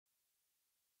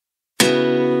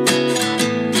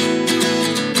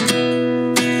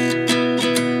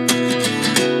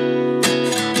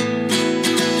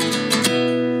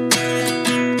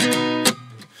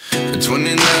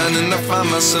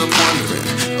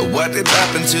what did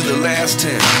happen to the last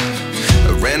 10?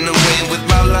 I ran away with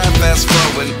my life, fast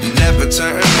forward, never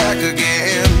turn back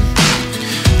again.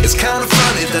 It's kind of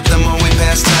funny that the more we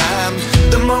pass time,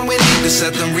 the more we need to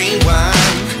set them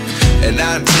rewind. And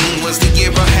 19 was the year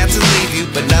I had to leave you,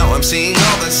 but now I'm seeing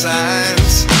all the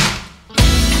signs.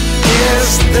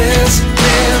 Is this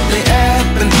really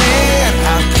happening?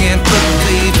 I can't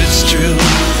believe it's true.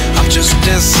 I'm just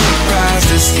as surprised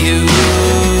as you.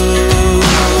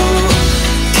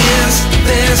 Is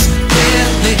this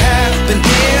really happening?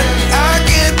 I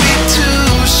can't be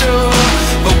too sure,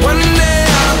 but one day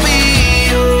I'll be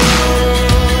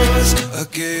yours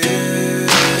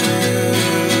again.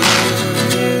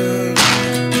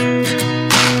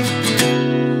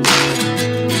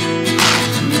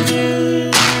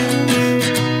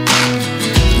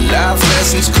 Life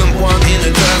lessons come one in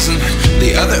a dozen.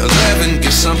 The other 11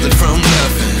 give something from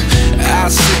nothing. I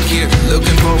sit here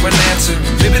looking for an answer.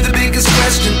 Maybe the biggest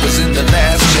question was in the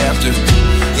last chapter.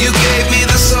 You gave me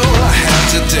the soul I have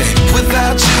today.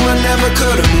 Without you I never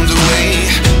could have moved away.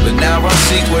 But now I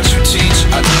see what you teach.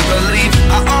 I do believe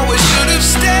I always should have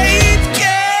stayed.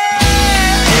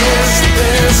 Yeah. Is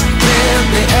this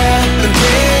really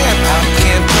happening? I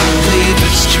can't believe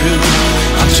it's true.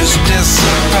 I'm just as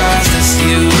surprised as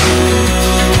you.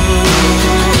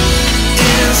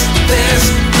 Is this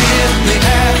really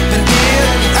happening?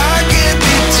 I can't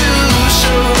be too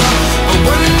sure, but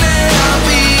one day I'll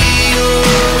be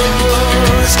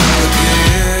yours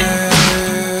again.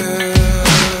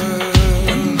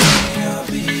 One day I'll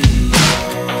be yours.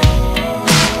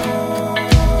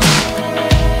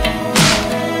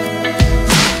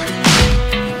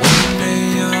 One day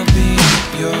I'll be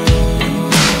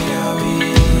yours. I'll be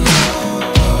yours.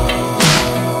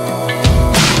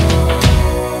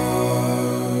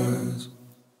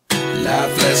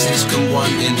 Life lessons come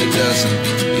one in a dozen.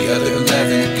 The other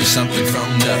 11 give something from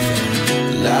nothing.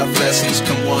 Life lessons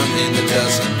come one in a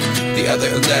dozen. The other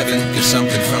 11 give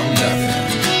something from nothing.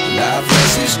 Life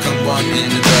lessons come one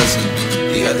in a dozen.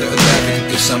 The other 11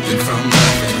 give something from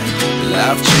nothing.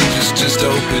 Life changes just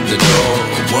open the door.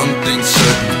 One thing's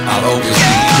certain, I'll always